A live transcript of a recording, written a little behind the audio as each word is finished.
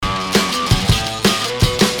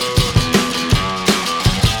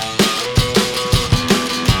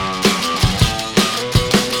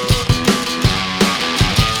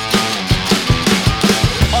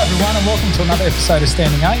another episode of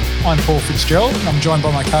Standing 8. I'm Paul Fitzgerald and I'm joined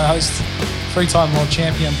by my co-host, three-time world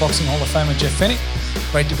champion, boxing Hall of Famer Jeff Fennick.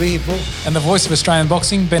 Great to be here, Paul. And the voice of Australian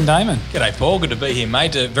boxing, Ben Damon. G'day, Paul. Good to be here,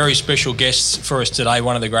 mate. A very special guest for us today,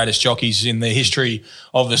 one of the greatest jockeys in the history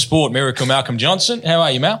of the sport, Miracle Malcolm Johnson. How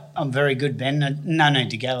are you, Mal? I'm very good, Ben. No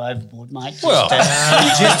need to go overboard, mate. Just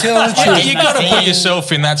tell the truth. You've got to put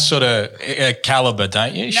yourself in that sort of calibre,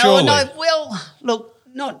 don't you? Surely. No. Well, look,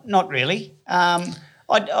 not really.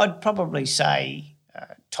 I'd probably say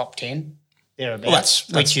top 10. Thereabouts, Well, that's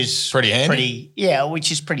which is pretty handy.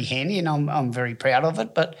 Which is pretty handy, and I'm very proud of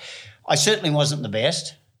it. But I certainly wasn't the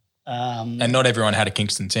best. And not everyone had a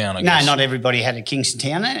Kingston Town, I No, guess. not everybody had a Kingston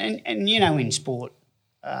Town, and you know, in sport,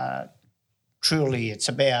 truly, it's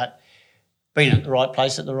about being at the right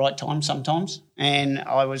place at the right time sometimes. And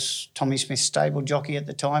I was Tommy Smith's stable jockey at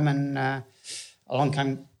the time, and along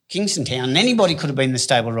came Kingston Town. And anybody could have been the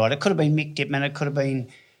stable rider. It could have been Mick Dittman. It could have been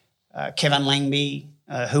Kevin Langby.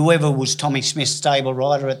 Whoever was Tommy Smith's stable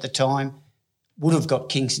rider at the time would have got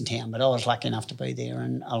Kingston Town, but I was lucky enough to be there,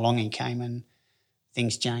 and along he came and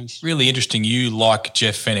things changed. Really interesting. You, like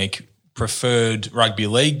Jeff Fennick, preferred rugby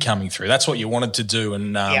league coming through. That's what you wanted to do,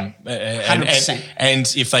 and 100%.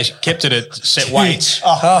 and if they kept it at set weights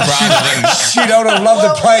Oh, rather than shit, I would have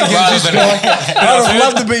loved to play against this guy. I would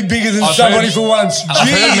have loved to be bigger than somebody for once. I've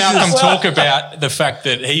heard Jesus. Malcolm talk about the fact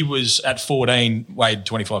that he was at 14, weighed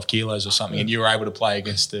 25 kilos or something, and you were able to play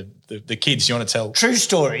against the kids. You want to tell? True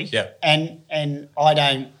story. Yeah. And I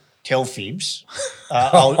don't tell fibs.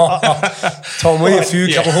 Told me a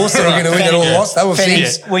few couple horses that were going to win it all lost. They were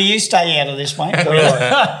Felix, fixed. will you stay out of this, mate?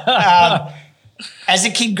 As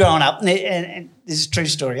a kid growing up, and this is a true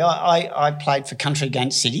story, I played for Country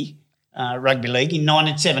against City rugby league in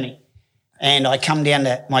 1970. And I come down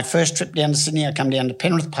to my first trip down to Sydney, I come down to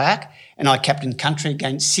Penrith Park and I captained Country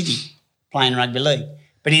against City playing rugby league.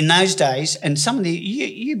 But in those days, and some of the,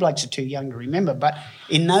 you blokes are too young to remember, but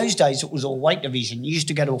in those days it was all weight division. You used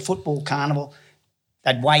to go to a football carnival,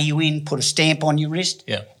 they'd weigh you in, put a stamp on your wrist.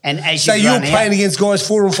 Yeah. And as So you were playing against guys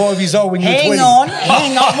 4 and 5 years old when you were 20.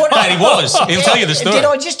 Hang on. What, Mate, he was. He'll tell you the story. Did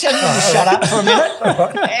I just tell you to shut up for a minute?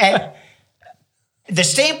 And the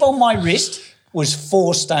stamp on my wrist was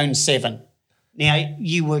 4 stone 7. Now,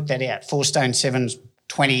 you work that out. 4 stone 7's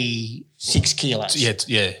 26 kilos. Yeah,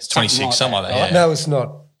 it's 26, something like that. right? Yeah. No, it's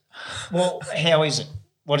not. Well, how is it?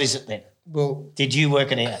 What is it then? Well, Did you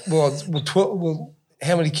work it out?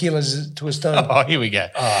 how many kilos is it to a stone? Oh, here we go.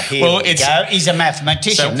 Here we go. He's a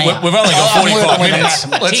mathematician So now. we've only got I'm 45 working with a minutes.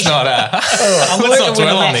 Let's mathematician. not. I'm let's working not with a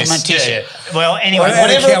dwell on this. mathematician. Yeah. Well, anyway, I had to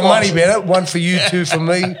whatever it count was. money better. 1 for you, 2 for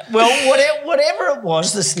me. Well, whatever it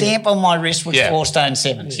was, the stamp on my wrist was Yeah. 4 stone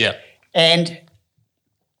 7s. Yeah. And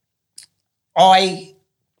I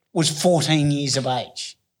was 14 years of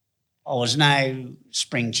age. I was no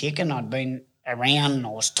spring chicken. I'd been around and I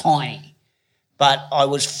was tiny. But I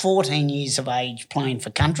was 14 years of age playing for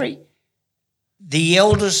Country. The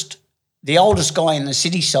oldest guy in the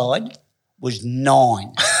city side was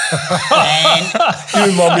 9. And You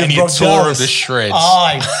remind me And of you Brock tore Jarvis. him to shreds.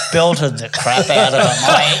 I belted the crap out of them.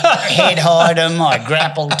 I head-hied them, I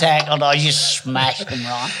grapple-tackled, I just smashed them,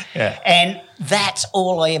 right? Yeah. And that's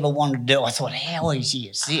all I ever wanted to do. I thought, how easy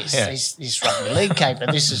is this? Yeah. This rugby league caper,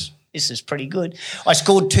 this is pretty good. I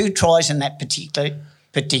scored 2 tries in that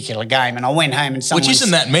particular game, and I went home and someone... Which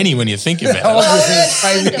isn't that many when you think about I was it. going to say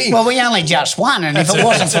the same thing. Well, we only just won, and if it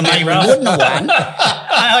wasn't for me, we wouldn't have won.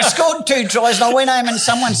 I scored 2 tries, and I went home and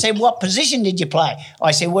someone said, what position did you play?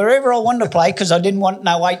 I said, wherever I wanted to play, because I didn't want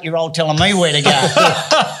no 8-year-old telling me where to go. But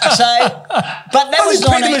that I was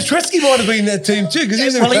think Peter 19... Mastretsky might have been in that team too.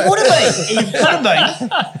 Well, he would have been. He could have been.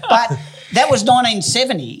 But that was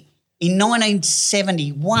 1970. In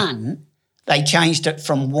 1971, they changed it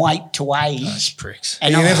from weight to age. Those pricks.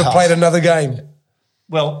 And You never played another game.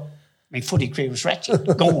 Well, my footy career was ratchet.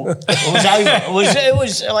 Gone. It was over. It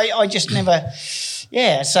was. I just never.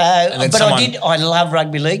 Yeah. So, then but someone- I did. I love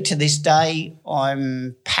rugby league to this day.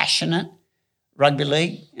 I'm passionate rugby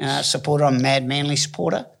league supporter. I'm a Mad Manly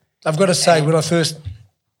supporter. I've got to say, when I first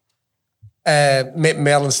met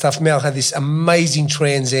Mel and stuff, Mel had this amazing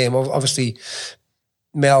Trans Am. Obviously,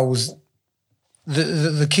 Mel was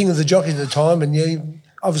the king of the jockeys at the time, and he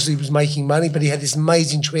obviously was making money, but he had this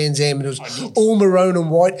amazing Trans Am, and it was all maroon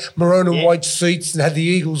and white seats, and had the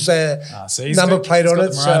Eagles so he's number got- plate he's on got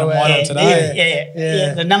it. the maroon and white on today.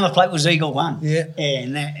 Yeah. The number plate was Eagle 1. Yeah.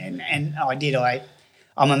 And I did.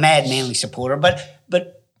 I'm a Mad Manly supporter, but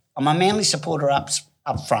I'm a Manly supporter up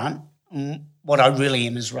front. What I really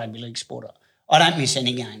am is a rugby league supporter. I don't miss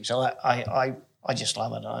any games. I just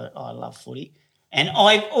love it. I love footy. And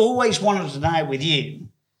I've always wanted to know with you,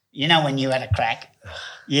 You know when you had a crack.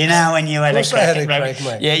 You know when you had a course I crack. had a at rugby.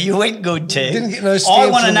 crack, mate. Yeah, you went good too. Didn't get no I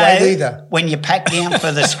stamps want to in know weight either. when you packed down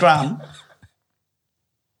for the scrum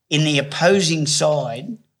in the opposing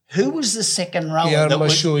side, who was the second rower Yeah, that I'm would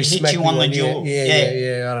not sure he hit smacked you me on the one, jaw?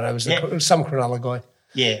 yeah. I don't know. It was, it was some Cronulla guy.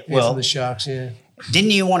 Yeah, Well, well, from the Sharks, yeah.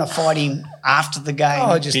 didn't you want to fight him after the game? Oh,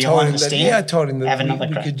 I just Do you told him that. understand? Yeah, I told him that Have another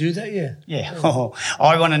we crack. could do that. Yeah. Yeah. Oh,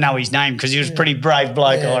 I want to know his name because he was a pretty brave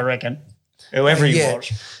bloke, Yeah. I reckon. Whoever he Yeah.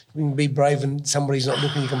 was. You can be brave and somebody's not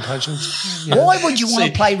looking. You can punch them. You know. Why would you want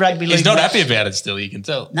to play rugby league? He's not happy about it still, you can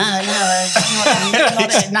tell. No,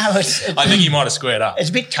 it's not, I think he might have squared up. it's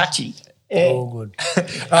a bit touchy. All good.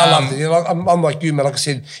 I love it. You know, I'm like you, man. Like I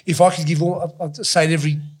said, if I could give all, I say it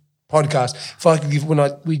every podcast, if I could give,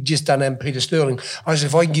 we just done Peter Sterling, I said,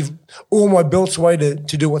 if I can give all my belts away to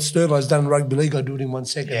do what Sterling has done in rugby league, I'd do it in 1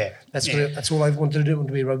 second. Yeah. That's all I wanted to do,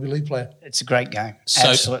 to be a rugby league player. It's a great game. So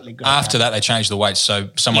Absolutely great after game. that, they changed the weights.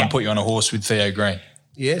 So someone Yeah. put you on a horse with Theo Green.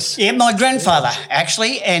 Yes. Yeah, my grandfather,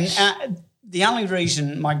 actually. And the only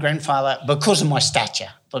reason my grandfather, because of my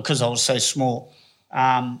stature, because I was so small,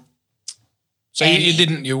 So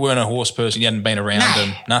you weren't a horse person. You hadn't been around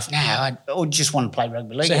and nothing. No, I just want to play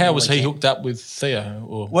rugby league. So how every was he weekend. hooked up with Theo?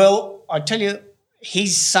 Or Well, I tell you,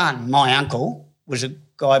 his son, my uncle, was a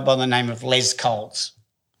guy by the name of Les Coles,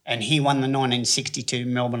 and he won the 1962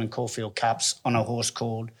 Melbourne and Caulfield Cups on a horse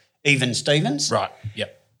called Even Stevens. right?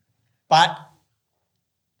 Yep. But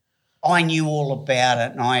I knew all about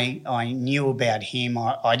it, and I knew about him.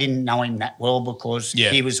 I didn't know him that well because Yeah.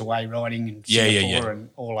 he was away riding in Yeah, Singapore yeah, yeah. and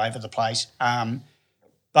all over the place.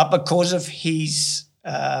 But because of his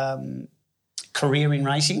career in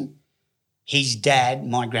racing, his dad,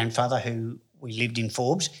 my grandfather, who we lived in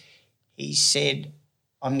Forbes, he said,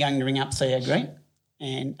 I'm going to ring up Theo Green.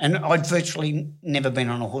 And I'd virtually never been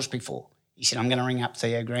on a horse before. He said, I'm going to ring up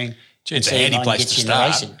Theo Green. Gee, it's and a see if handy I can place get to you into start.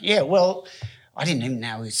 racing." Yeah, well, I didn't even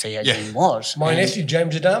know who Theo Yeah. Green was. My And- nephew,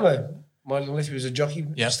 James Adamo, my little nephew was a jockey,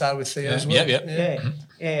 Yeah. started with Theo as well. Yep, yep.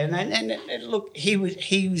 Yeah, and look, he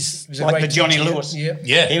was was a like great the Johnny teacher, Lewis. yeah.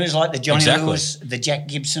 Yeah. He was like the Johnny Exactly. Lewis, the Jack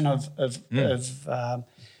Gibson of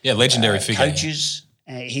Yeah, legendary figure. coaches.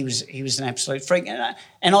 He was an absolute freak,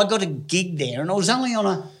 and I got a gig there, and I was only on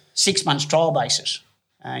a 6 months trial basis.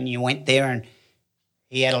 And you went there, and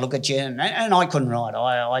he had a look at you, and I couldn't ride.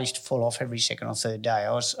 I used to fall off every second or third day.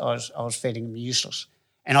 I was feeding him useless,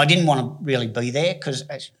 and I didn't want to really be there because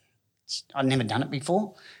I'd never done it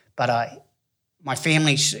before. But my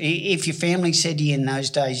family, if your family said to you in those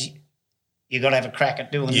days, you got to have a crack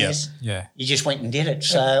at doing Yeah. this, Yeah. you just went and did it.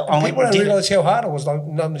 So I went People and don't did it. realise how hard it was. Like,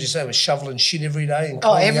 no one just say I was shoveling shit every day. And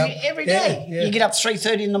Oh, cleaning every up. day. Yeah. You get up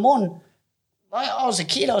 3:30 in the morning. I was a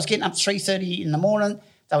kid. I was getting up 3:30 in the morning.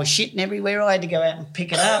 They were shitting everywhere. I had to go out and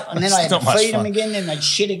pick it up, and then I had to not much feed them fun. again. Then they'd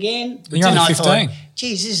shit again. You're only Then I 15. thought,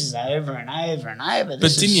 geez, this is over and over and over.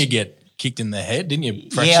 But didn't you get kicked in the head? Didn't you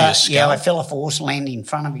fracture your skull? Yeah, I fell off a horse, landed in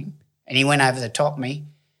front of him, and he went over the top of me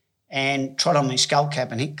and trod on my skull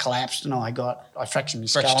cap, and it collapsed, and I fractured my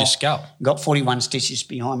skull. Fractured your skull. Got 41 stitches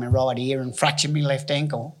behind my right ear and fractured my left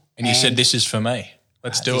ankle. And you said, this is for me.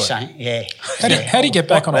 Let's do He's it. saying, yeah. How do you get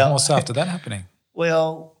back on a Well, horse after that happening?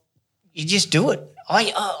 Well, you just do it.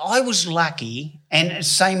 I was lucky, and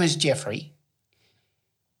same as Jeffrey,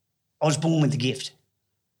 I was born with the gift.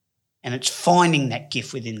 And it's finding that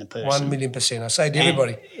gift within the person. 1,000,000%. I say to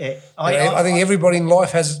everybody. Yeah, I think everybody in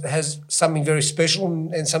life has something very special,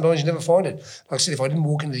 and sometimes you never find it. Like I said, if I didn't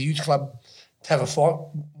walk into the youth club to have a fight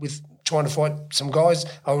trying to fight some guys,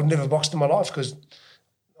 I would never boxed in my life because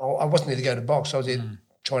I wasn't there to go to box. I was there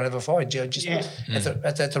trying to have a fight, just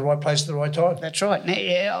at the right place at the right time. That's right. Now,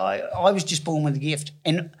 yeah, I was just born with a gift.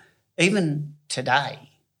 And even today,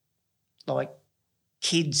 like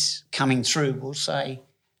kids coming through will say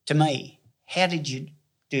to me, how did you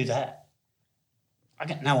do that? I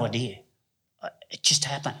got no idea. It just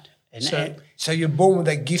happened. And So you're born with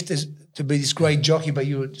that gift to be this great jockey, but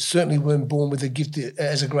you certainly weren't born with a gift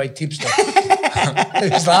as a great tipster.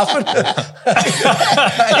 Who's laughing?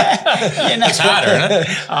 It's harder, isn't it?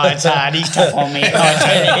 Oh, it's hard. He's tough on me. I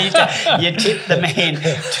tell you, he's tough. You tip the man.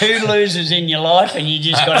 2 losers in your life, and you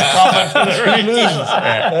just got to cop it for the rookies.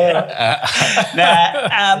 God,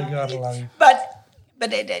 I love you.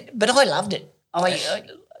 But I loved it.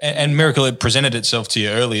 And Miracle, it presented itself to you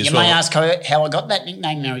early as You well. may ask how I got that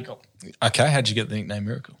nickname, Miracle. Okay, how'd you get the nickname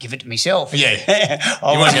Miracle? Give it to myself. Yeah.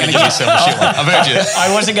 I You weren't going to give yourself a shit one. I've heard you.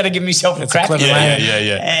 I wasn't going to give myself a crap. clever Yeah, name.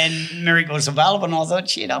 yeah. And Miracle was available, and I thought,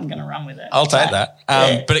 shit, I'm going to run with it. I'll take that.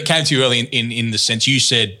 Yeah. But it came to you early in the sense you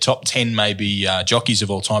said top 10 maybe jockeys of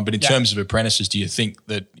all time. But in terms of apprentices, do you think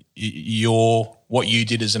that what you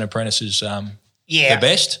did as an apprentice is Yeah, the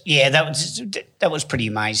best? Yeah, that was pretty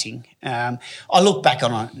amazing. I look back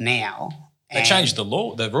on it now. They changed the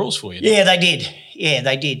rules for you. Yeah, they did. Yeah,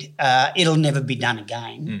 they did. It'll never be done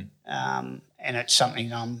again, and it's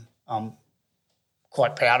something I'm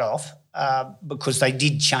quite proud of because they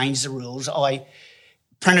did change the rules.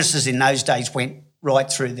 Apprentices in those days went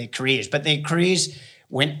right through their careers, but their careers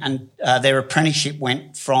went and their apprenticeship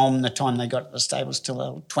went from the time they got to the stables till they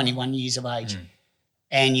were 21 years of age,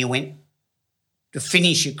 and you went to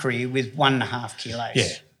finish your career with 1.5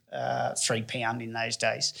 kilos, 3 pound in those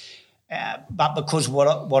days. But because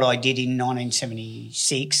what I did in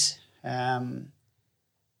 1976,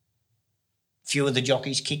 few of the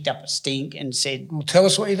jockeys kicked up a stink and said, Well, tell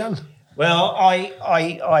us what you done. Well,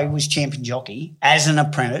 I was champion jockey as an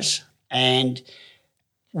apprentice, and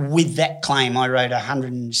with that claim I rode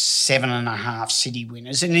 107.5 city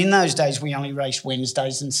winners. And in those days we only raced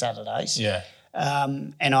Wednesdays and Saturdays. Yeah.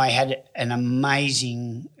 And I had an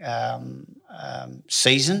amazing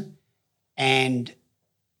season, and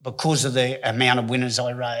because of the amount of winners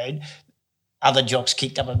I rode, other jocks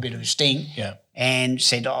kicked up a bit of a stink and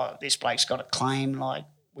said, oh, this bloke's got a claim, like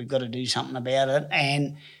we've got to do something about it.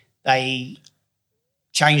 And they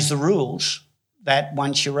changed the rules that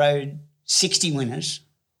once you rode 60 winners,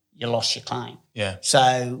 you lost your claim. Yeah.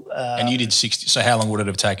 So and you did 60. So how long would it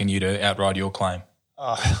have taken you to outride your claim?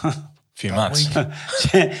 Oh, few months.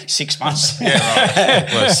 6 months. Yeah,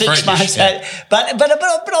 right. Well, 6 months. Yeah. But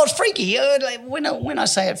I was freaky. Like, when I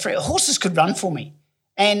say it, horses could run for me,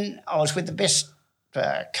 and I was with the best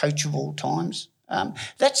coach of all times.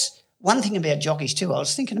 That's one thing about jockeys too. I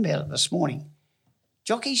was thinking about it this morning.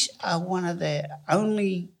 Jockeys are one of the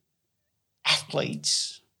only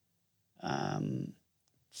athletes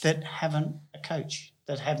that haven't a coach,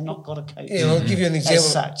 that have not got a coach. Yeah, I'll give you an example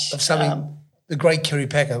such. of something. The great Kerry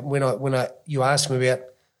Packer, when you asked him about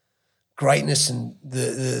greatness and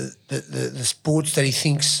the sports that he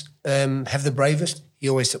thinks have the bravest, he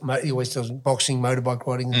always tells boxing, motorbike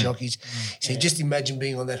riding, and jockeys. He said, just imagine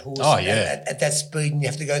being on that horse at that speed, and you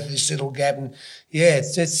have to go through this little gap, and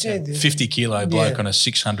it's 50 kilo bloke on a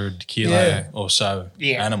 600 kilo or so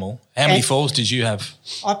animal. How many falls did you have?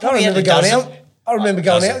 I remember going out. I remember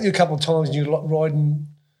going out with you a couple of times, and you were riding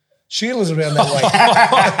Sheila's around that way.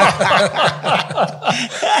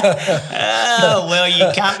 Oh, well,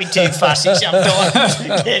 you can't be too fussy sometimes.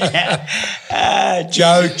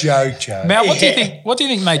 Joke. Mal, what do you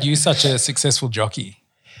think made you such a successful jockey?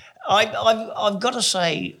 I've got to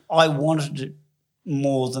say I wanted it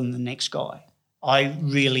more than the next guy. I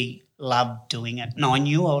really loved doing it, and I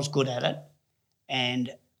knew I was good at it, and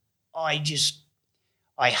I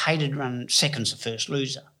hated running second's the first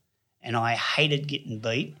loser, and I hated getting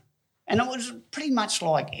beat. And it was pretty much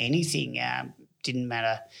like anything. Didn't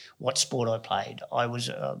matter what sport I played. I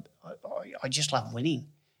just loved winning,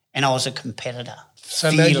 and I was a competitor.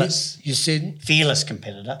 So fearless. You said fearless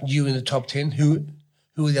competitor. You in the top 10. Who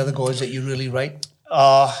are the other guys that you really rate?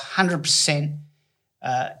 100%.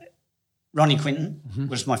 Ronnie Quinton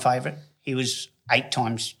was my favourite. He was 8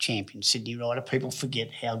 times champion Sydney rider. People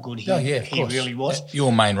forget how good he really was.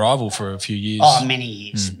 Your main rival for a few years. Oh, many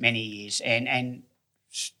years, and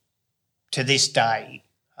to this day,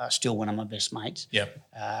 still one of my best mates. Yep.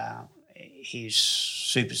 He's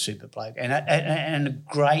super bloke and a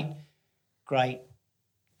great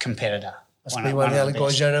competitor. Must be one of the other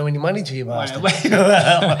guys you don't owe any money to, you bastard.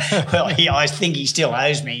 I think he still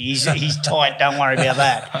owes me. He's tight. Don't worry about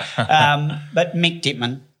that. But Mick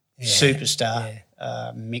Dittman, superstar.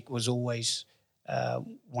 Yeah. Mick was always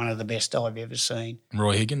one of the best I've ever seen.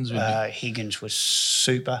 Roy Higgins? Higgins was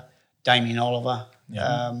super. Damien Oliver.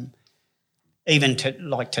 Yeah. Even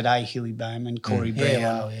like today, Huey Bowman, Corey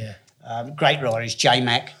Brown. Great riders.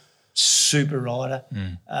 J-Mac, super rider.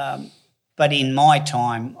 But in my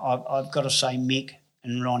time, I've got to say Mick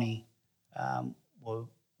and Ronnie were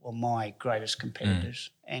my greatest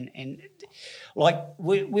competitors. And like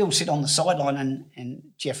we'll sit on the sideline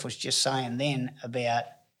and Jeff was just saying then about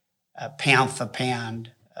pound for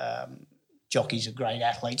pound, jockeys are great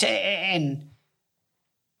athletes. And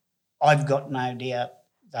I've got no doubt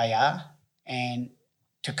they are. And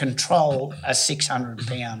to control a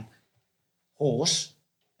 600-pound horse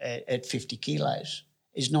at 50 kilos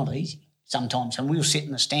is not easy sometimes. And we'll sit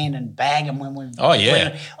in the stand and bag them when we're... Oh,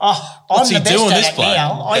 yeah. I'm the best at it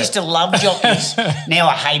now. I used to love jockeys. Now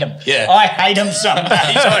I hate them. Yeah. I hate them some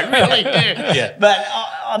days. I really do. Yeah. But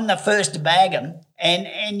I'm the first to bag them,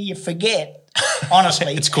 and you forget,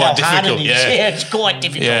 honestly, it's quite how difficult. hard it is. Yeah, it's quite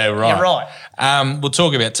difficult. Yeah, right. You're right. We'll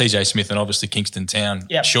talk about TJ Smith and obviously Kingston Town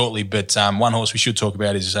shortly, but one horse we should talk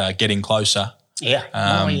about is Getting Closer.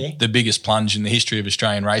 Yeah. The biggest plunge in the history of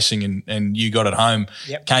Australian racing, and you got it home.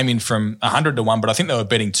 Yep. Came in from 100 to 1, but I think they were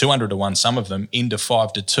betting 200 to 1, some of them, into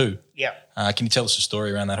 5 to 2. Yeah. Can you tell us a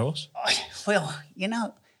story around that horse? Well,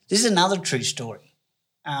 this is another true story.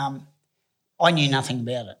 I knew nothing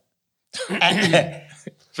about it.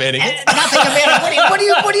 Fair dinkum. Nothing about it. What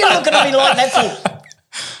are you looking at me like that for?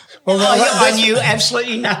 Well, I knew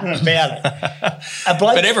absolutely nothing about it.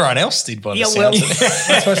 But everyone else did by the sounds of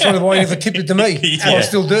it. That's why you never tipped it to me. Yeah. I'm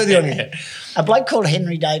still dirty on you. A bloke called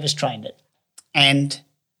Henry Davis trained it. And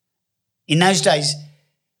in those days,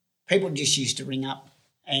 people just used to ring up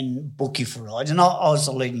and book you for rides. And I was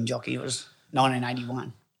the leading jockey. It was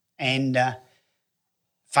 1981. And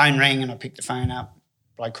phone rang and I picked the phone up.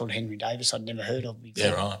 A bloke called Henry Davis I'd never heard of before.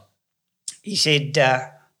 Yeah, right. He said,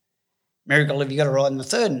 Miracle, have you got a ride in the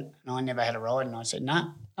third? And I never had a ride. And I said,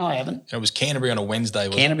 no, I haven't. And it was Canterbury on a Wednesday,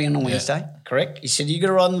 wasn't it? Canterbury on a Wednesday, correct. He said, you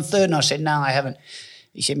got a ride in the third? And I said, no, I haven't.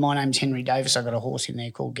 He said, my name's Henry Davis. I've got a horse in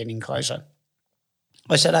there called Getting Closer.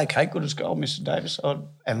 I said, okay, good as gold, Mr. Davis. I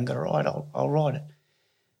haven't got a ride. I'll ride it.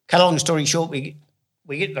 Cut a long story short, we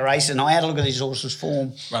get the race and I had a look at this horse's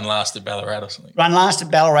form. Run last at Ballarat or something. Run last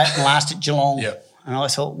at Ballarat and last at Geelong. Yep. And I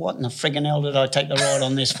thought, what in the friggin' hell did I take the ride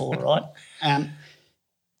on this for, right?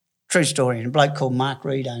 True story. And a bloke called Mark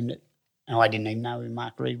Reed owned it. And I didn't even know who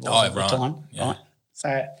Mark Reed was at the time. Yeah. Right.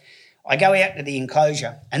 So I go out to the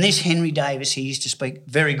enclosure and this Henry Davis, he used to speak,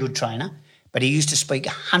 very good trainer, but he used to speak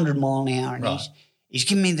 100 mile an hour. And he's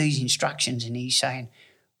giving me these instructions and he's saying,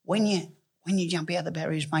 when you jump out the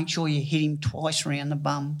barriers, make sure you hit him twice around the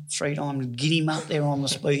bum, 3 times, get him up there on the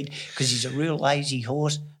speed because he's a real lazy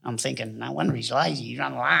horse. I'm thinking, no wonder he's lazy. He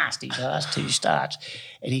run last his last 2 starts.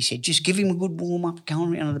 And he said, just give him a good warm-up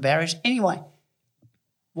going around the barriers. Anyway,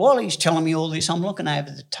 while he's telling me all this, I'm looking over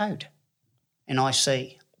the tote and I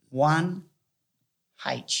see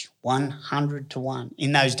 1H, 100 to 1.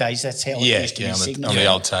 In those days, that's how it used to be signalled. On the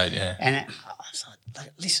old tote, yeah. And I thought,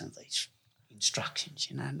 listen to these instructions,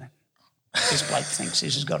 This bloke thinks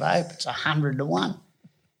this has got to open. It's 100 to 1.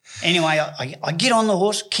 Anyway, I get on the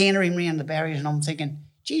horse, canter him around the barriers, and I'm thinking,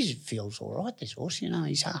 geez, it feels all right, this horse,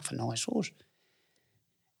 he's half a nice horse.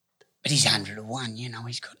 But he's 100 to 1,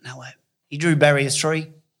 he's got no hope. He drew barrier 3,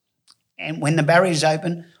 and when the barrier's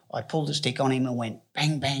open, I pulled the stick on him and went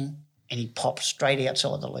bang, bang, and he popped straight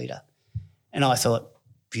outside the leader. And I thought,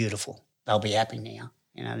 beautiful, they'll be happy now.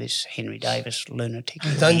 This Henry Davis lunatic.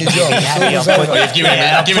 Done your job. You've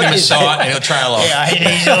given him a sight and he'll trail off. Yeah,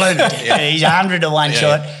 he's a lunatic. He's 100 to 1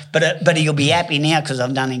 shot. But he'll be happy now because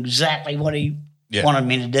I've done exactly what he wanted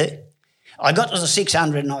me to do. I got to the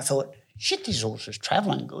 600 and I thought, shit, this horse is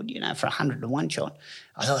travelling good, for 100 to 1 shot.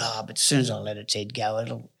 I thought, but as soon as I let its head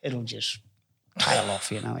go, it'll just tail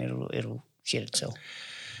off, it'll shit itself.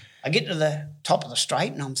 I get to the top of the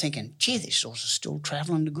straight and I'm thinking, gee, this horse is still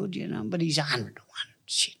travelling good, but he's 100 to 1.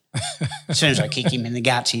 Shit. As soon as I kick him in the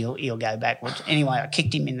guts, he'll go backwards. Anyway, I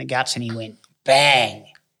kicked him in the guts and he went bang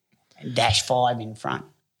and dashed 5 in front.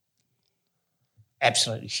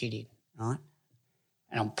 Absolutely shit in, right?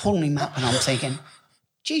 And I'm pulling him up and I'm thinking,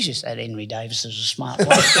 Jesus, that Henry Davis is a smart bloke.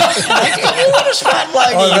 What a smart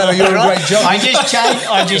bloke. You're a great job.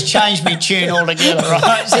 I just changed my tune altogether, right?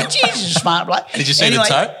 I said, Jesus, smart bloke. Did you see the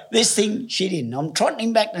tote? This thing shit in. I'm trotting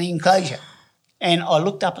him back to the enclosure and I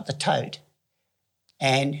looked up at the tote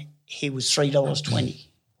and he was $3.20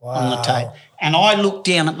 on the tote. And I looked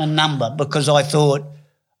down at my number because I thought,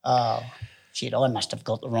 oh, shit, I must have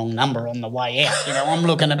got the wrong number on the way out. I'm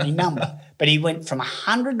looking at my number. But he went from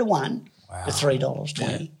 100 to 1 to $3.20.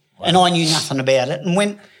 Yeah. Wow. And I knew nothing about it. And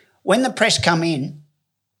when the press come in,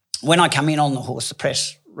 when I come in on the horse, the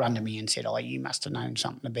press run to me and said, oh, you must have known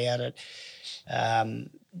something about it.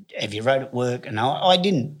 Have you rode at work? And I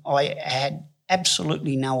didn't. I had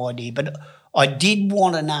absolutely no idea. But I did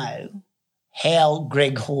want to know how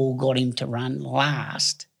Greg Hall got him to run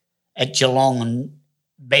last at Geelong and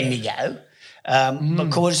Bendigo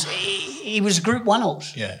because he was a Group 1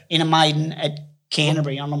 horse in a maiden at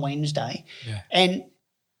Canterbury on a Wednesday. Yeah. And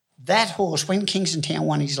that horse, when Kingston Town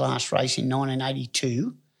won his last race in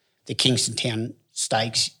 1982, the Kingston Town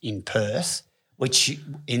Stakes in Perth, which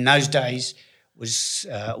in those days was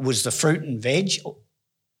the fruit and veg.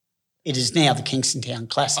 It is now the Kingston Town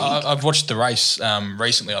Classic. I've watched the race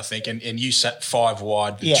recently, I think, and you sat 5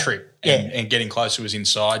 wide the trip and Getting Closer was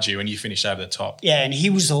inside you and you finished over the top. Yeah, and he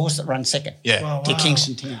was the horse that ran second to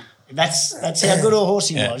Kingston Town. That's how good a horse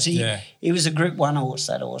he was. He was a Group 1 horse,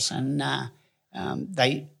 that horse, and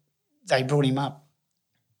they brought him up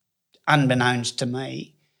unbeknownst to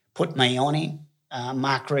me, put me on him.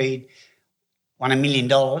 Mark Reed won $1 million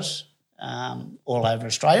all over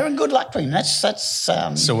Australia, and good luck to him. That's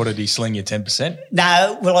So what did he sling you, 10%?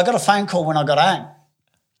 No, well, I got a phone call when I got home,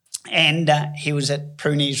 and he was at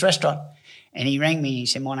Pruni's restaurant, and he rang me and he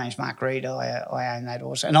said, "My name's Mark Reed, I own that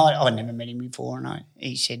horse." And I'd never met him before, and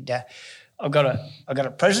he said, I've got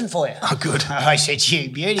a present for you. Oh, good. I said, "You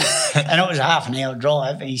beauty." And it was a half an hour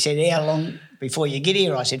drive, and he said, "How long before you get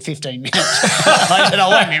here?" I said, 15 minutes. I said, "I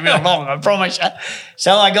won't be real long, I promise you."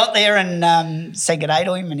 So I got there and said good day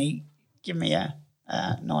to him, and he gave me a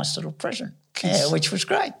nice little present, which was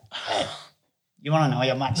great. Yeah. You want to know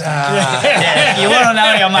how much? Yeah, you want to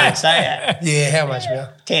know how much, don't you? Yeah, how much,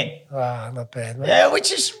 Mel? 10. Ah, not bad, mate. Yeah,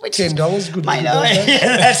 which is $10, good. Mate,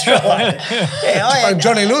 yeah, that's right. Yeah,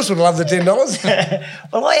 Johnny Lewis would love the $10.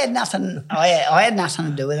 Well, I had nothing. I had nothing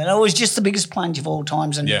to do with it. It was just the biggest plunge of all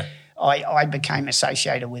times, and I became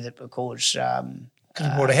associated with it because. Could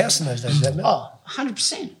have bought a house in those days, that, Mel.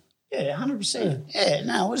 100%. Yeah, 100%. Yeah,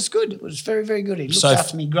 no, it was good. It was very, very good. He looked So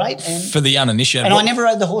after me great. And For the uninitiated. I never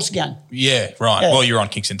rode the horse again. Yeah, right. Yeah. Well, you're on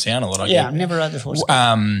Kingston Town a lot, Yeah, I never rode the horse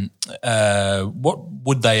again. What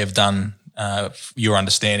would they have done, your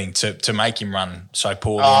understanding, to make him run so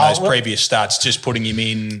poorly in those previous starts, just putting him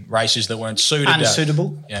in races that weren't suited?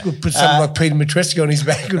 Unsuitable. Yeah. Could put something like Peter Matreski on his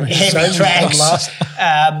back. Heavy tracks. Last.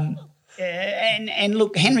 And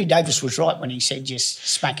look, Henry Davis was right when he said just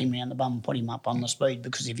smack him around the bum and put him up on the speed,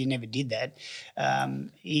 because if you never did that,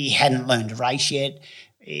 he hadn't learned to race yet.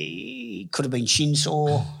 He could have been shin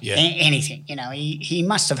sore, anything. You know, he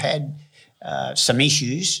must have had some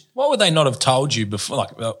issues. Why would they not have told you before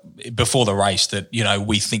the race that,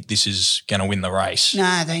 we think this is going to win the race?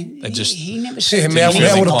 No, they just he never Yeah, said. Mel would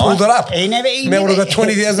have pulled it up. He never. Mel would have got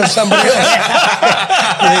 20,000 of somebody else.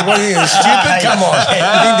 What are you, stupid? Come on. You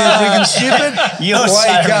think they're freaking stupid? You're wake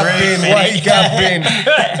so up, rude, Ben. Wake up, Ben.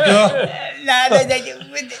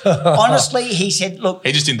 No, honestly, he said, "Look."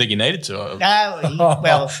 He just didn't think he needed to.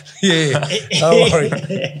 Well, Yeah, don't worry.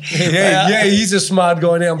 Yeah, he's a smart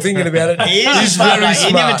guy now. I'm thinking about it. he's very smart. smart.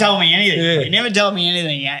 He never told me anything. Yeah. He never told me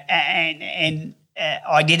anything, and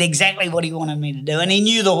I did exactly what he wanted me to do, and he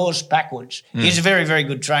knew the horse backwards. He's a very, very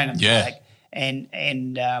good trainer. Yeah. Like, and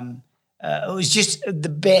it was just the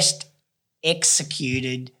best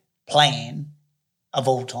executed plan of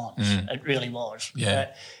all times. It really was.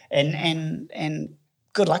 Yeah. And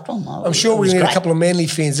good luck to him. I'm sure we're going to get a couple of Manly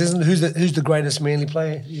fans, isn't it? Who's the greatest Manly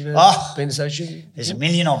player you've ever been associated with? There's a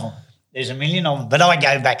million of them. But I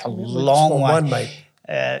go back a long way. One,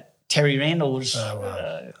 mate. Terry Randall was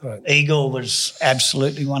Eagle was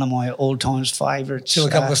absolutely one of my all-time favourites. Tell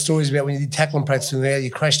a couple of stories about when you did tackling practice and how you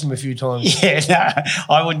crashed him a few times. Yeah, no,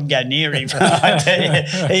 I wouldn't go near him. I tell you,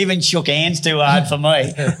 he even shook hands too hard for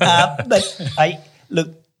me. But I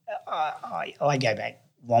go back.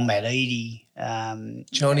 Wombat Edie.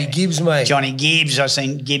 Johnny Gibbs, mate. Johnny Gibbs. I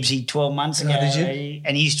seen Gibbsy 12 months ago. Did you?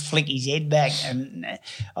 And he used to flick his head back. And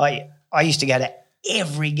I used to go to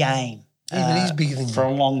every game. Even he's bigger than you. For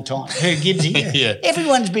a long time. Who, Gibbsy? Yeah.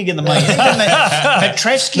 Everyone's bigger than me.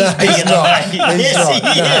 Matreski's bigger than me.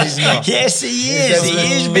 Yes, he is.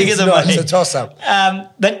 He is bigger than me. It's a toss-up.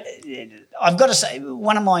 But I've got to say,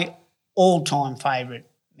 one of my all-time favourite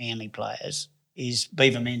Manly players is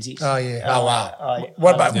Beaver Menzies. Oh, yeah. Oh, wow.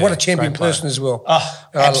 What a champion person as well. Oh,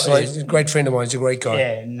 absolutely. He's a great friend of mine. He's a great guy.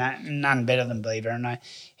 Yeah, none better than Beaver. And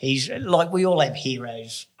he's like, we all have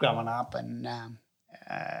heroes growing up, and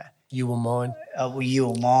You were mine. you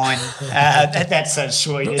or mine. That's so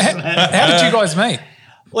sweet, isn't it? How did you guys meet?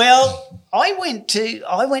 Well, I went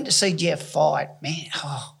to see Jeff fight, man,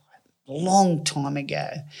 a long time ago,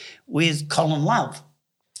 with Colin Love.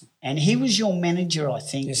 And he was your manager, I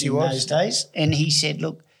think, in those days. And he said,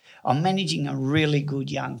 "Look, I'm managing a really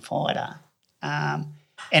good young fighter, and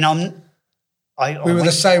we were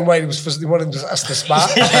the same weight. He wanted us to spar.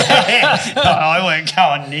 I weren't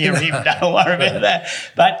going near him. Don't worry about that."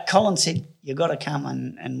 But Colin said, "You got to come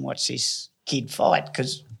and watch this kid fight,"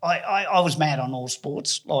 because I was mad on all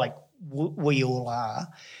sports, like we all are,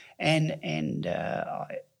 and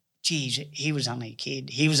geez, he was only a kid.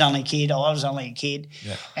 He was only a kid. I was only a kid.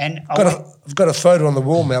 Yeah. And I've got a photo on the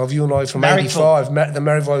wall, Mel, of you and I from Marrickville. 85, the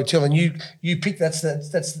Marrickville Hotel, and you picked that's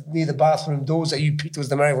near the bathroom doors that you picked was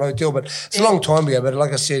the Marrickville Hotel. But it's a long time ago. But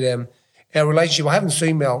like I said, our relationship, I haven't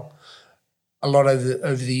seen Mel a lot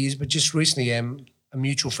over the years, but just recently, a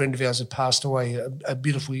mutual friend of ours had passed away, a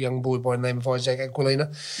beautiful young boy by the name of Isaac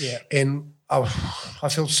Aquilina. Yeah. And I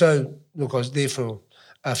felt so. Look, I was there for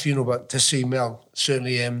a funeral, but to see Mel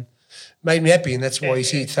certainly made me happy, and that's why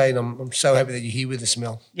he's here today, and I'm so happy that you're here with us,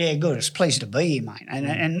 Mel. Yeah, good. It's pleased to be here, mate.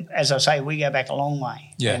 And as I say, we go back a long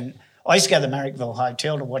way. Yeah. And I used to go to the Marrickville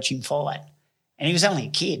Hotel to watch him fight, and he was only a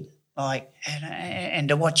kid. Like, and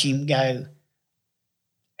to watch him go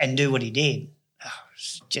and do what he did,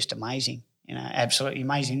 it's just amazing. You know, absolutely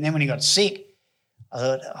amazing. And then when he got sick, I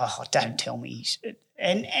thought, oh, don't tell me.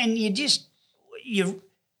 And you just you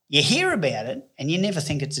hear about it, and you never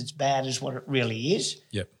think it's as bad as what it really is.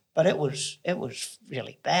 Yep. But it was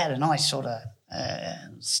really bad, and I sort of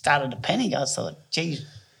started to panic. I thought, geez,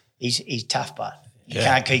 he's tough, but you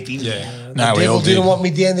can't keep him. Yeah. No, we all didn't want me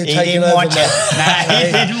down there taking over. No,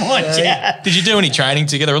 he didn't want you. Did you do any training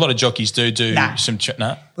together? A lot of jockeys do some.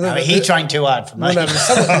 No, he trained too hard for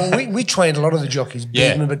me. We trained a lot of the jockeys,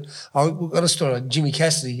 Yeah. but I've got a story. Like Jimmy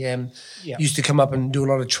Cassidy used to come up and do a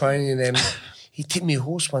lot of training, and he tipped me a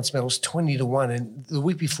horse once, man. It was 20-1, and the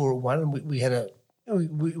week before it won, and we had a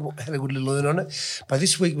good little earn on it. But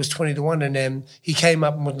this week it was 20-1, and he came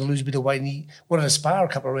up and wanted to lose a bit of weight, and he wanted to spar a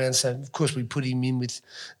couple of rounds. So of course we put him in with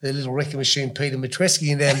the little wrecking machine, Peter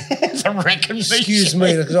Matreski, and the wrecking machine. Excuse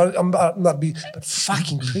me, because I'm not big, but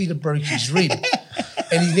fucking Peter broke his rib,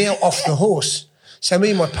 and he's now off the horse. So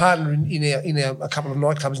me and my partner in a couple of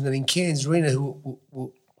nightclubs, and then in Cairns Arena, who were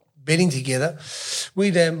betting together,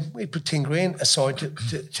 we'd put 10 grand aside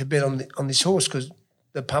to bet on this horse, because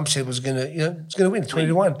the pump said was going to win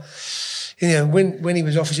 20-1. You know, when he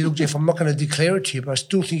was off, he said, "Look, Jeff, I'm not going to declare it to you, but I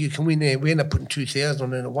still think you can win there." We ended up putting 2,000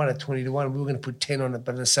 on it, and it won at 20-1. We were going to put 10 on it,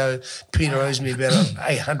 but so Peter owes me about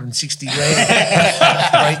 860 grand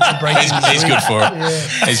to break He's good for it.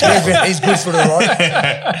 Yeah. He's good for it,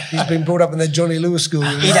 right? He's been brought up in the Johnny Lewis school.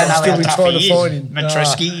 You don't know how tough he is, find him.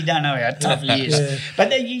 Matreski. You don't know how tough he is. Yeah.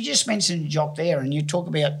 But you just mentioned Jock there, and you talk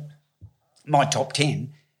about my top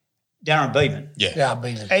 10. Darren Beadman. Yeah,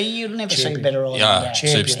 Beadman. You'll never see a better rider Yeah, than that.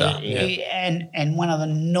 superstar. And one of the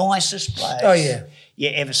nicest players you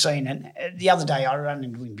ever seen. And the other day I ran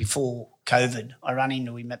into him before COVID. I ran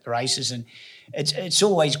into him at the races, and it's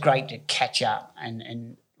always great to catch up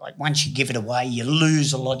and like once you give it away, you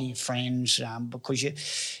lose a lot of your friends because you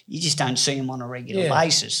just don't see them on a regular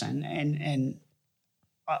basis. And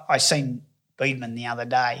I seen Beadman the other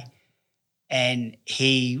day, and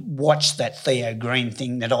he watched that Theo Green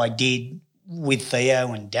thing that I did with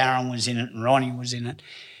Theo, and Darren was in it and Ronnie was in it.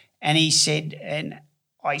 And he said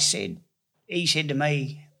to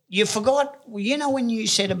me, "You forgot, you know when you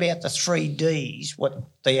said about the 3 Ds, what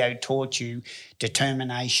Theo taught you,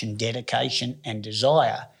 determination, dedication and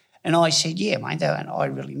desire." And I said, "Yeah, mate, and I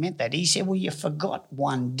really meant that." He said, "Well, you forgot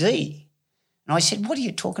 1 D." And I said, "What are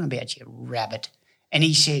you talking about, you rabbit?" And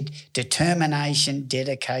he said, determination,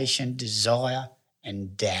 dedication, desire,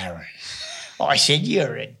 and Darren. I said,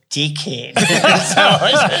 "You're a dickhead." So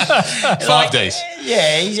I said, 5 days.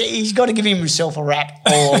 Yeah, he's got to give himself a rap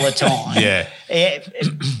all the time. Yeah.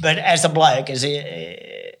 But as a bloke, as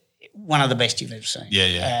one of the best you've ever seen.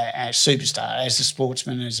 Yeah. A superstar, as a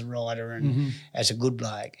sportsman, as a rider, and as a good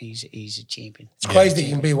bloke, he's a champion. It's crazy that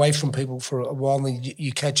you can be away from people for a while, and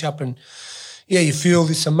you catch up and you feel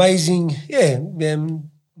this amazing,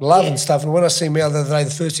 love and stuff. And when I see Mal the other day, the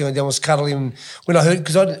first thing I did was cuddle him. And when I heard,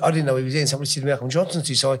 because I didn't know he was there, and somebody said Malcolm Johnson's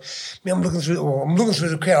here, so I'm looking through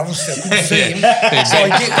the crowd. Obviously, I couldn't see him. So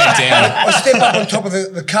I step up on top of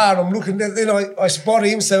the car, and I'm looking. Then I spot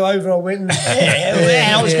him, so over I went. And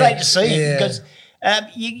it was great to see him because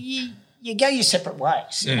you go your separate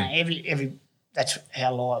ways. You know, every that's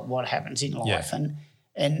how what happens in life,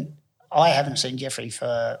 and I haven't seen Jeffrey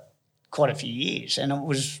for quite a few years, and it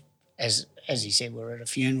was as he said, we're at a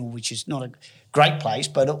funeral, which is not a great place,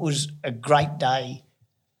 but it was a great day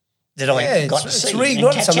that I got to see. It's really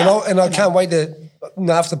not something, and I can't wait to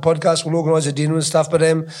after the podcast we'll organise a dinner and stuff. But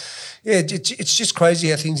it's just crazy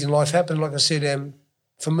how things in life happen. Like I said,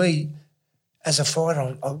 for me as a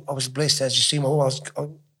fighter, I was blessed, as you see, I was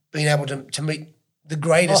being able to meet the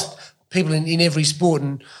greatest people in every sport.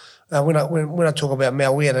 And when I talk about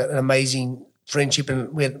Mal, we had an amazing friendship,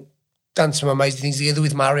 and we had done some amazing things together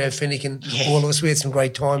with Mario Fennick and all of us. We had some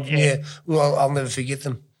great times. Well, I'll never forget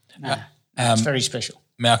them. It's very special.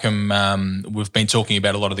 Malcolm, we've been talking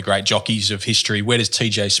about a lot of the great jockeys of history. Where does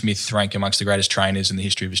TJ Smith rank amongst the greatest trainers in the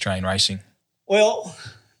history of Australian racing? Well,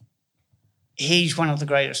 he's one of the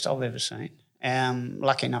greatest I've ever seen.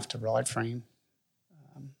 Lucky enough to ride for him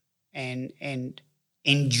and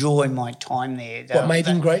enjoy my time there. What made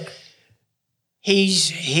him great?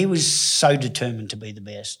 He was so determined to be the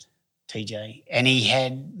best, TJ, and he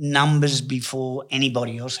had numbers before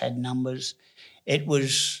anybody else had numbers. It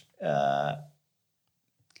was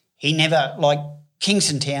he never, like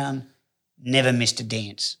Kingston Town, never missed a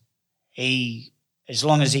dance. As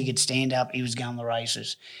long as he could stand up, he was going the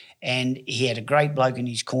races. And he had a great bloke in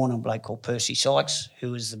his corner, a bloke called Percy Sykes,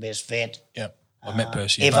 who was the best vet. Yep, I've met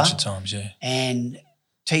Percy ever. a bunch of times, And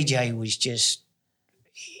TJ was just,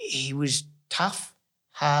 he was tough,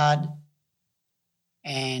 hard,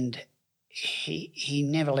 and he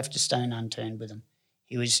never left a stone unturned with him.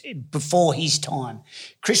 He was before his time.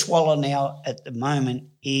 Chris Waller now at the moment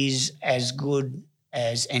is as good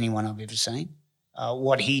as anyone I've ever seen.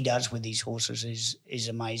 What he does with his horses is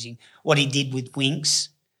amazing. What he did with Winx,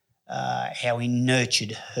 how he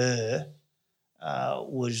nurtured her,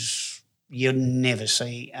 was you'd never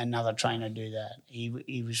see another trainer do that.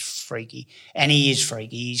 He was freaky, and he is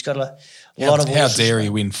freaky. He's got a lot of horses. How dare he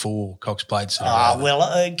win 4 Cox Plates?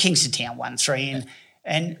 Kingston Town won 3,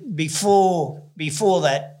 and before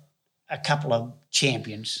that, a couple of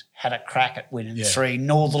champions had a crack at winning 3.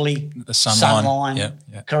 Northerly, the Sunline,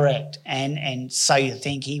 yeah. Correct. And so you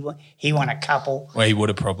think he won a couple. Well, he would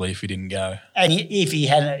have probably if he didn't go. And if he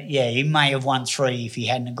hadn't, he may have won 3 if he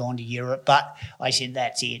hadn't gone to Europe. But I said,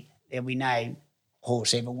 that's it. There'll be no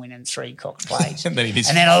horse ever winning 3 Cox Plates. and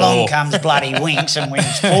then along comes bloody Winx and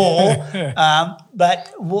wins 4.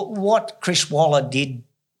 But what Chris Waller did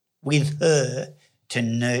with her to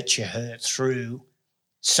nurture her through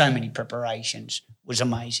so many preparations was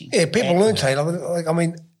amazing. Yeah, people learn, Taylor. Like, I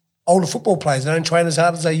mean, older football players, they don't train as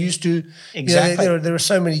hard as they used to. Exactly. There are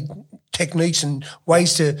so many techniques and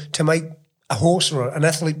ways to make a horse or an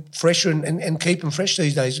athlete fresher and keep them fresh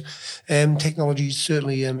these days. Technology's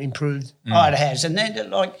certainly improved. Oh, it has. And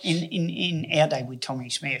then, like in our day with Tommy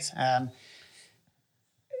Smith,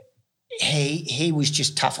 he was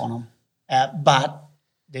just tough on them. But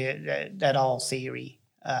that old theory,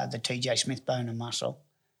 the TJ Smith bone and muscle,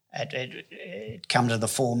 it come to the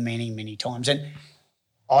fore many, many times. And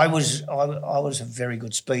I was a very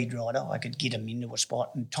good speed rider. I could get him into a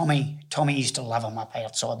spot. And Tommy used to love him up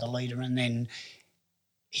outside the leader, and then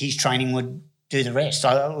his training would do the rest.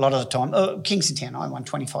 A lot of the time, Kingston Town, I won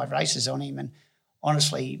 25 races on him, and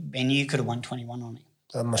honestly, Ben, you could have won 21 on him.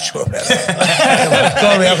 I'm not sure about that.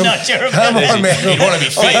 Come on, Malcolm. Not sure about that. You want to be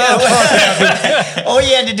fit. All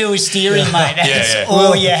you had to do was steer him, mate. That's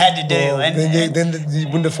all you had to do. Then you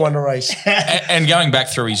wouldn't have won a race. And going back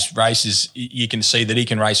through his races, you can see that he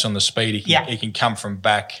can race on the speed. He can come from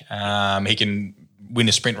back. He can win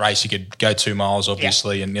a sprint race. He could go 2 miles,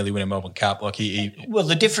 obviously, and nearly win a Melbourne Cup. Like Well,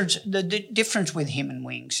 the difference with him and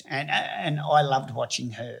Winx, and I loved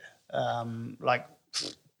watching her.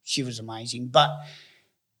 She was amazing, but.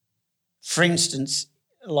 For instance,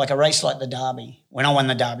 like a race like the Derby, when I won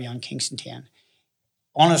the Derby on Kingston Town,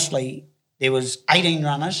 honestly, there was 18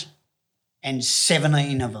 runners and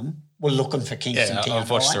 17 of them were looking for Kingston Town.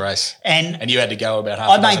 I've watched the race. And you had to go about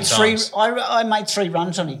half a dozen times. I made 3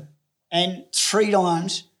 runs on him, and 3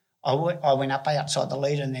 times I went up outside the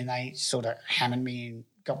leader, and then they sort of hammered me and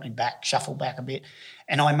got me back, shuffled back a bit,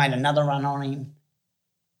 and I made another run on him.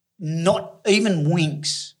 Not even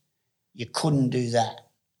Winx, you couldn't do that.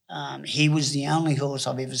 He was the only horse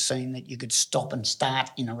I've ever seen that you could stop and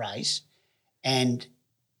start in a race and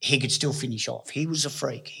he could still finish off. He was a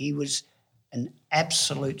freak. He was an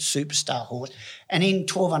absolute superstar horse. And in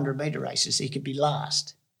 1,200-metre races, he could be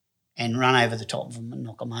last and run over the top of them and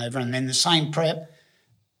knock them over. And then the same prep,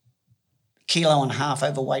 1.5 kilos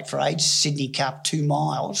overweight for age, Sydney Cup, 2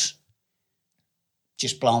 miles,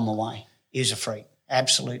 just blow him away. He was a freak.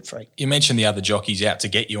 Absolute freak. You mentioned the other jockeys out to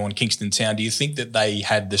get you on Kingston Town. Do you think that they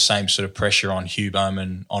had the same sort of pressure on Hugh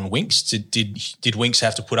Bowman on Winx? Did Winx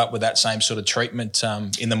have to put up with that same sort of treatment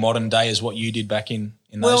in the modern day as what you did back in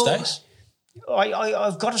those days?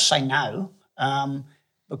 I've got to say no,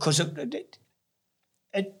 because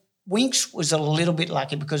Winx was a little bit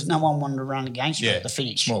lucky because no one wanted to run against you at the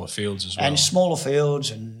finish. Smaller fields as well. And smaller fields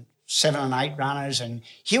and 7 and 8 runners, and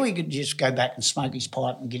Huey could just go back and smoke his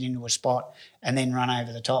pipe and get into a spot and then run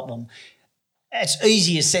over the top of them. It's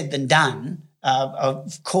easier said than done.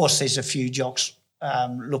 Of course, there's a few jocks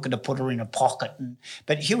looking to put her in a pocket,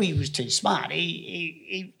 but Huey was too smart.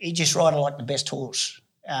 He just rode her like the best horse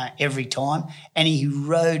every time, and he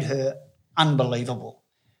rode her unbelievable.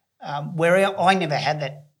 Where I never had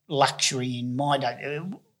that luxury in my day.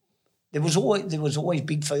 There was always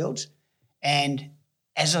big fields, and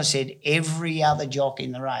as I said, every other jock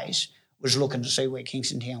in the race was looking to see where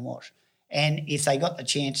Kingston Town was. And if they got the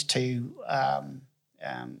chance to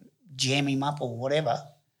jam him up or whatever,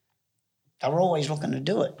 they were always looking to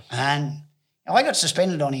do it. And I got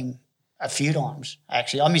suspended on him a few times,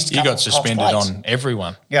 actually. I missed a couple of Cox Plates. You got suspended on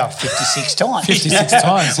everyone. Yeah, 56 times. 56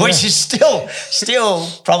 times, yeah. Which is still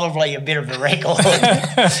probably a bit of a record.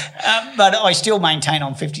 But I still maintain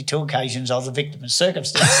on 52 occasions I was a victim of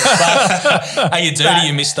circumstances. Are you dirty?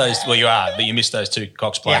 You missed those? Well, you are, but you missed those 2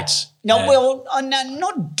 Cox Plates. Yeah. No, well,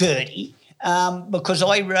 not dirty, because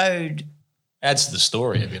I rode Adds to the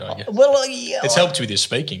story a bit, I guess. Well, yeah, It's helped with your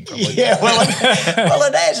speaking, probably. Yeah, well,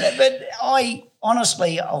 it has. But I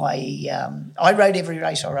honestly, I rode every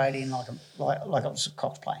race I rode in like I was a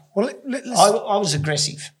Cox player. Well, I was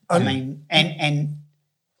aggressive. I mean, and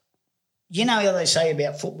you know how they say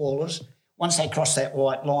about footballers, once they cross that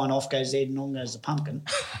white line, off goes the head and on goes the pumpkin.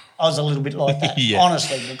 I was a little bit like that,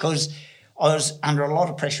 honestly, because I was under a lot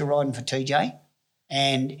of pressure riding for TJ,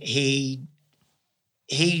 and he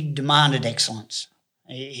demanded excellence.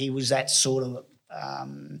 He was that sort of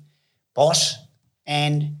boss,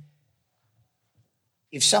 and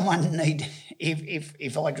if someone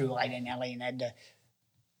if I drew 18 alley and had to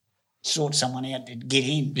sort someone out to get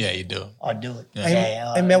in, You do it. I'd do it.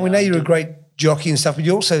 Yeah. And Mel, we know you're a great jockey and stuff, but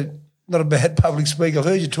you're also not a bad public speaker. I've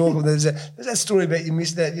heard you talk. There's that story about you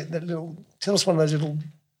missed that little. Tell us one of those little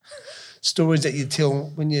stories that you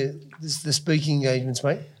tell when the speaking engagements,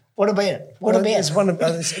 mate. What about it? What about it's it? one of,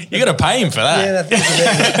 You got to pay him for that. Yeah, I think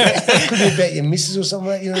it could be about your missus or something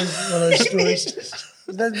like that. You know, one of those stories.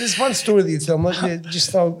 There's one story that you tell me.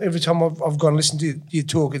 Just every time I've gone and listened to you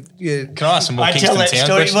talk, Can I ask some more I Kingston tell that Town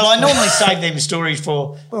story. questions? Well, I normally save them stories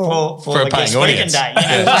for a the paying guest audience. weekend day. You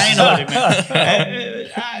know, paying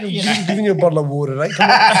audience. You know, giving you a bottle of water, right? Come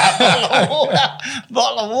on.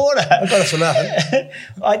 bottle of water. I got it for nothing.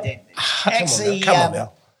 I did. Actually, Come on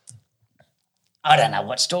now. I don't know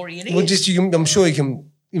what story it is. Well, I'm sure you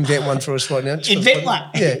can invent one for us right now. Invent one?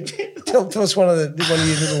 Yeah. Tell us one of your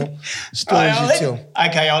little stories you tell.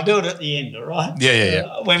 Okay, I'll do it at the end, all right?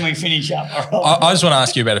 Yeah. When we finish up, all right? I just want to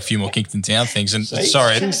ask you about a few more Kingston Town things. And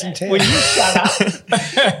sorry, Kingston Town. Will you shut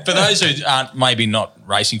up? for those who aren't maybe not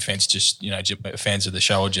racing fans, just fans of the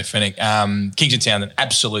show or Jeff Fennick, Kingston Town, an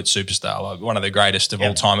absolute superstar, like one of the greatest of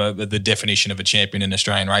all time, the definition of a champion in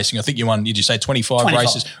Australian racing. I think you won. Did you say 25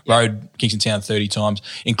 races? Rode Kingston Town 30 times,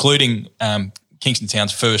 including Kingston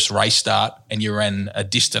Town's first race start, and you ran a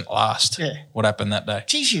distant last. Yeah. What happened that day?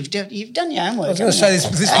 Geez, you've done your homework. I was going to say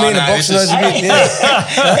this man in boxing knows a bit.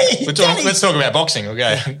 Yeah. Let's talk about boxing. We'll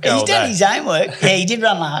go. He's done his homework. Yeah, he did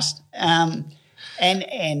run last. And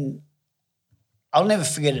I'll never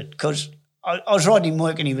forget it because I was riding him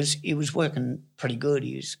work and he was working pretty good.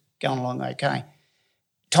 He was going along okay.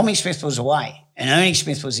 Tommy Smith was away and Ernie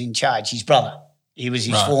Smith was in charge, his brother. He was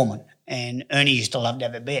his foreman. And Ernie used to love to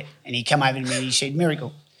have a bet. And he come over to me and he said,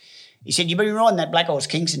 Miracle. He said, you've been riding that Black Horse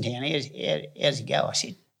Kingston Town. How's he go? I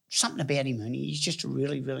said, something about him, Ernie. He's just a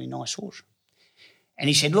really, really nice horse. And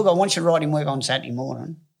he said, look, I want you to ride him work on Saturday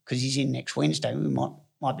morning because he's in next Wednesday. We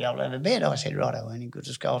might be able to have a bet. I said, righto, Ernie, good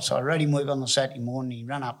as gold. So I rode him work on the Saturday morning. He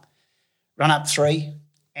run up 3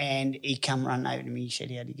 and he come running over to me. He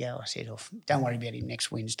said, how'd he go? I said, don't worry about him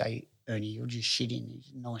next Wednesday, Ernie. You'll just shit in.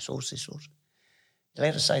 He's a nice horse, this horse. You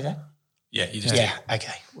allowed to say that? Yeah, you just yeah.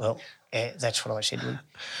 Okay. Well, that's what I said to him.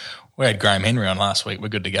 We had Graham Henry on last week. We're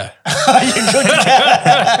good to go. You're good to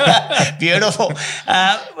go. Beautiful.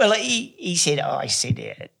 Well, he said, I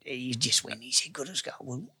said, you just win. He said, good as gold.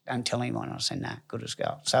 Well, don't tell anyone. I said, no, good as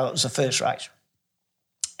gold. So it was the first race.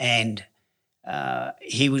 And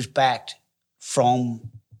he was backed from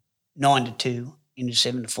 9-2 into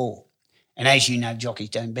 7-4. And as you know, jockeys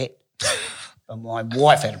don't bet. My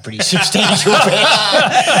wife had a pretty substantial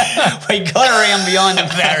bet. We got around behind the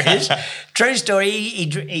barriers. True story,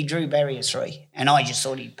 he drew barrier 3 and I just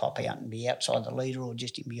thought he'd pop out and be outside the leader or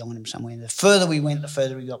just in behind him somewhere. The further we went, the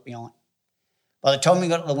further he got behind. By the time we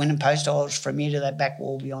got to the winning post, I was from here to that back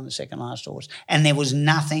wall behind the second last horse. And there was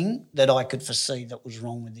nothing that I could foresee that was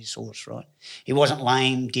wrong with this horse, right? He wasn't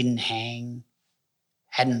lame, didn't hang,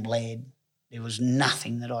 hadn't bled. There was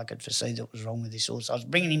nothing that I could foresee that was wrong with this horse. I was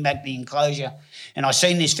bringing him back to the enclosure and I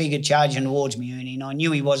seen this figure charging towards me, Ernie, and I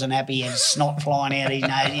knew he wasn't happy. He had snot flying out his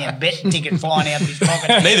nose. He had a bet ticket flying out of his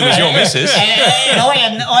pocket. Neither was your missus.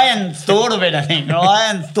 And I hadn't thought of anything. Right? I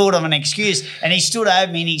hadn't thought of an excuse. And he stood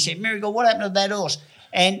over me and he said, Miracle, what happened to that horse?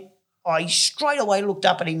 And I straight away looked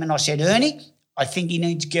up at him and I said, Ernie, I think he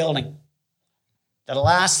needs gelding. The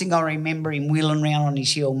last thing I remember him wheeling around on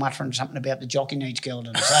his heel muttering something about the jockey needs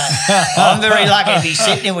gelding. So I'm very lucky to be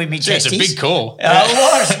sitting there with me chesties. It's a big call. It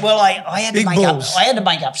was. Well, I had to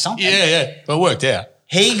make up something. Yeah. Well, it worked out.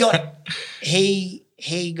 He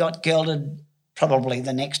got gelded probably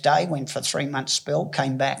the next day, went for a 3-month spell,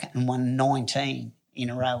 came back and won 19 in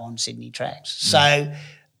a row on Sydney tracks. So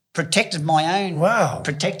protected my own. Wow.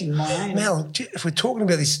 Protecting my own. Mel, if we're talking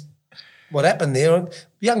about this, what happened there,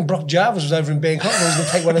 young Brock Jarvis was over in Bangkok and was going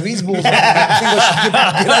to take one of his balls. I think I should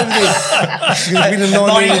get over there. He's going to win a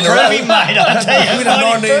 19 in a row. Mate, I tell you. Win a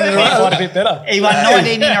 19 in a row. Quite a bit better. He won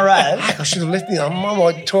 19 in a row. I should have left him. I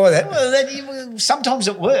might try that. Well, sometimes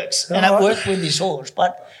it works, and it worked with this horse.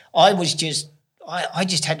 But I was just I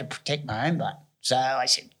just had to protect my own butt. So I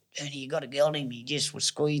said, Ernie, you got to geld him. He just was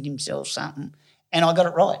squeezing himself something. And I got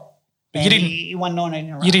it right. But you didn't. He won 19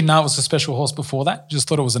 in a row. You didn't know it was a special horse before that? Just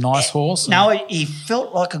thought it was a nice horse? No, he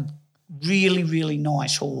felt like a really, really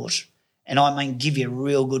nice horse. And I mean, give you a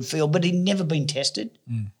real good feel. But he'd never been tested.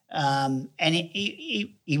 And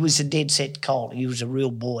he was a dead set colt. He was a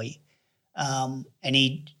real boy. And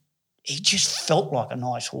he just felt like a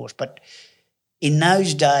nice horse. But in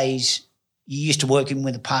those days, you used to work him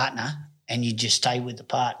with a partner and you'd just stay with the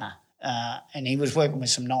partner. And he was working with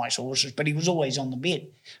some nice horses, but he was always on the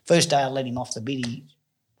bit. First day I let him off the bit, he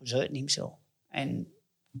was hurting himself. And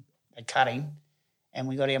they cut him and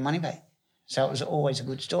we got our money back. So it was always a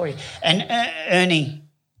good story. And Ernie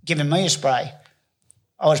giving me a spray,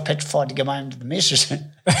 I was petrified to go home to the missus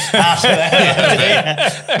after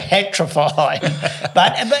that. Petrified.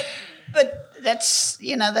 But that's,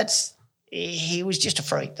 he was just a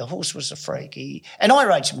freak. The horse was a freak. And I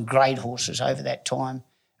rode some great horses over that time,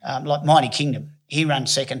 like Mighty Kingdom. He ran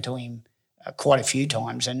second to him quite a few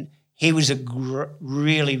times, and he was a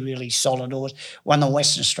really, really solid horse. Won the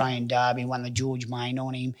Western Australian Derby, won the George Main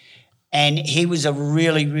on him, and he was a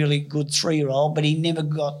really, really good 3-year-old, but he never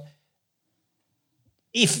got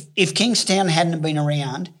 – if Kingstown hadn't been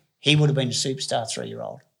around, he would have been a superstar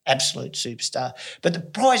 3-year-old. Absolute superstar. But the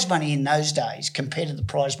prize money in those days compared to the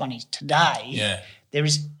prize money today, there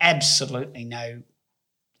is absolutely no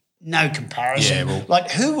comparison. Yeah, well,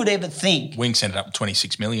 like, who would ever think? Winks ended up with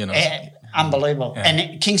 26 million or something. Unbelievable. Yeah.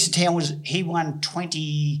 And Kingston Town he won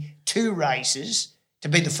 22 races to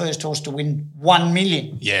be the first horse to win 1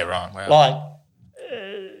 million. Yeah, right. Wow. Like,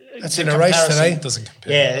 that's in a race today. It doesn't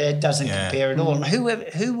compare. Yeah, it doesn't compare at all. And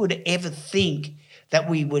who would ever think that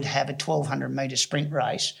we would have a 1,200-metre sprint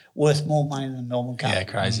race worth more money than the Melbourne Cup? Yeah,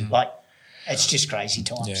 crazy. Like, it's just crazy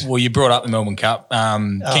times. Yeah. Well, you brought up the Melbourne Cup.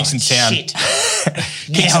 Kingston Town. Shit.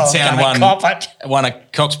 Kingston Town won a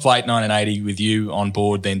Cox Plate 1980 with you on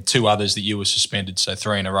board, then 2 others that you were suspended, so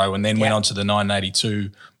 3 in a row, and then went on to the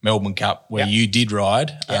 1982 Melbourne Cup where you did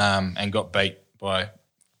ride and got beat by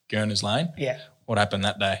Gurners Lane. Yeah. What happened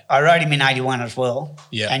that day? I rode him in 81 as well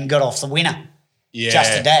and got off the winner. Yeah.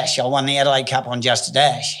 Just a dash. I won the Adelaide Cup on just a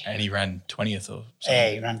dash. And he ran 20th or something. Yeah,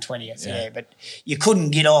 he ran 20th, But you couldn't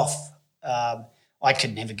get off. I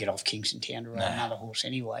could never get off Kingston Town to ride another horse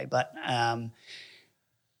anyway. But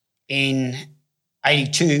in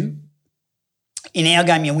 82, in our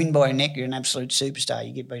game, you win by a neck, you're an absolute superstar.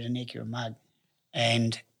 You get beat a neck, you're a mug.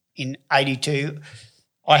 And in 82,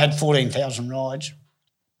 I had 14,000 rides.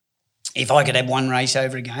 If I could have one race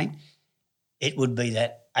over again, it would be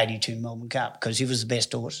that 82 Melbourne Cup because he was the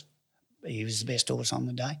best horse. He was the best horse on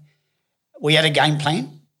the day. We had a game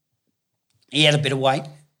plan. He had a bit of weight.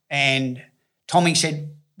 And Tommy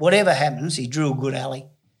said, whatever happens, he drew a good alley.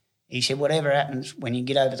 He said, whatever happens when you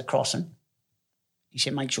get over the crossing, he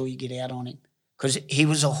said, make sure you get out on him. Because he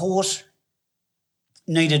was a horse,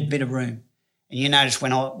 needed a bit of room. And you notice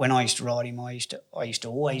when I used to ride him, I used to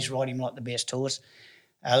always ride him like the best horse.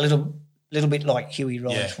 A little bit like Huey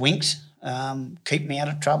rides Winks, keep me out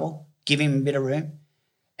of trouble, give him a bit of room.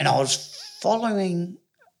 And I was following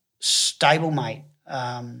stablemate,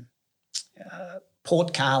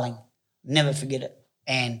 Port Carling, never forget it.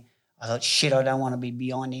 And I thought, shit, I don't want to be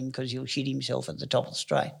behind him because he'll shit himself at the top of the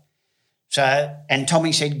straight. So, and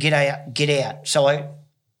Tommy said, get out. So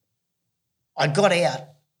I got out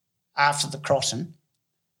after the crossing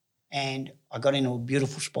and I got into a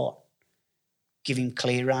beautiful spot, give him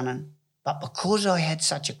clear running. But because I had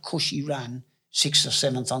such a cushy run, 6th or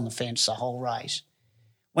 7th on the fence the whole race,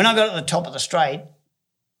 when I got at the top of the straight,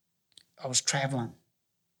 I was travelling.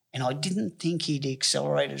 And I didn't think he'd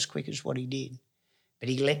accelerate as quick as what he did. But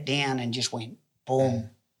he let down and just went boom.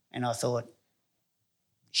 And I thought,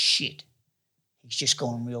 shit, he's just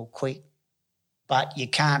gone real quick. But you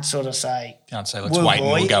can't sort of say, let's wait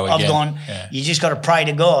and we'll go again. I've gone, you just got to pray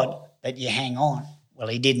to God that you hang on. Well,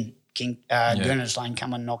 he didn't. Gurners Lane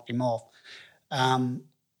come and knocked him off.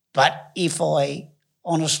 But if I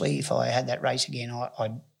had that race again,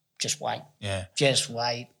 I'd just wait. Yeah. Just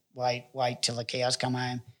wait till the cows come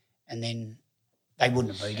home and then they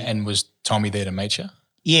wouldn't have beat him. And was Tommy there to meet you?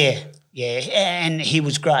 Yeah. And he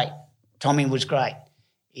was great. Tommy was great.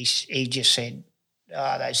 He just said,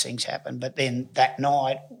 those things happen. But then that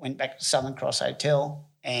night, went back to Southern Cross Hotel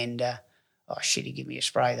and, he gave me a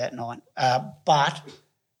spray that night. But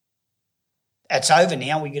it's over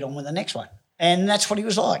now. We get on with the next one. And that's what he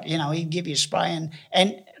was like. You know, he'd give you a spray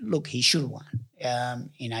and look, he should have won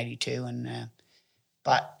in 82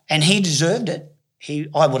 and he deserved it.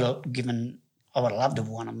 I would have loved to have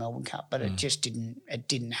won a Melbourne Cup, but it just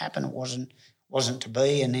didn't happen. It wasn't wasn't to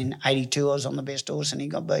be. And then 82, I was on the best horse and he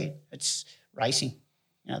got beat. It's racing.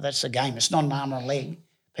 You know, that's the game. It's not an arm or a leg.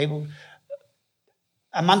 People...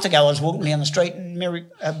 A month ago, I was walking down the street and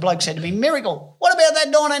a bloke said to me, "Miracle, what about that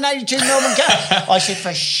 1982 Melbourne Cup?" I said,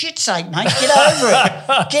 "For shit's sake, mate, get over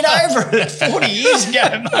it. Get over it. 40 years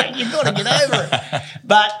ago, mate, you've got to get over it."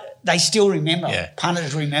 But they still remember. Yeah.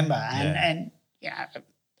 Punters remember. And you know,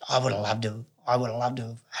 I would have loved to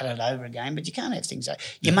have had it over again, but you can't have things like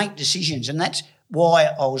you make decisions, and that's why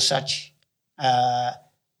I was such a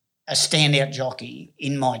standout jockey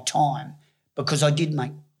in my time, because I did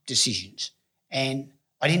make decisions. And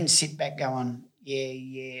I didn't sit back going,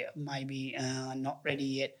 yeah, maybe not ready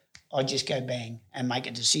yet. I just go bang and make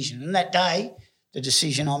a decision. And that day, the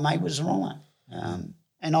decision I made was the wrong one.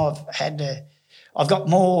 And I've got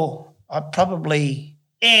more,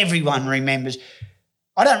 everyone remembers.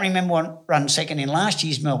 I don't remember what run second in last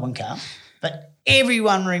year's Melbourne Cup, but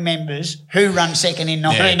everyone remembers who run second in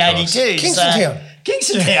 1982.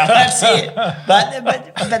 Kingston Town, that's it.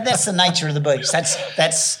 But that's the nature of the beast.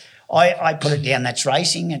 That's. I put it down, that's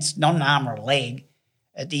racing. It's not an arm or a leg.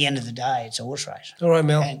 At the end of the day, it's a horse race. All right,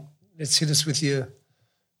 Mel, let's hit us with your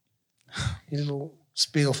little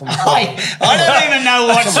spiel from the I don't even know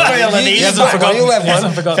what spiel it is. He hasn't forgotten. You'll have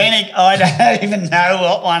one. Fennec, I don't even know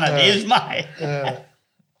what one it is, mate.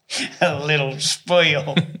 A little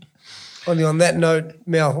spiel. Only on that note,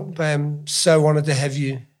 Mel, I'm so honoured to have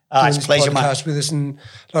you. It's a pleasure, podcast mate. With us, and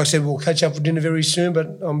like I said, we'll catch up for dinner very soon.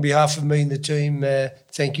 But on behalf of me and the team,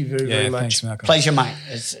 thank you very much. Thanks, Malcolm. Pleasure, mate.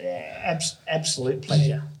 It's absolute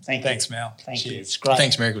pleasure. Thanks, Mel. Thank you. It's great.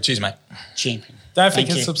 Thanks, Miracle. Cheers, mate. Champion. Don't forget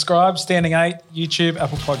to subscribe. Standing 8, YouTube,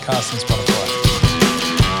 Apple Podcasts, and Spotify.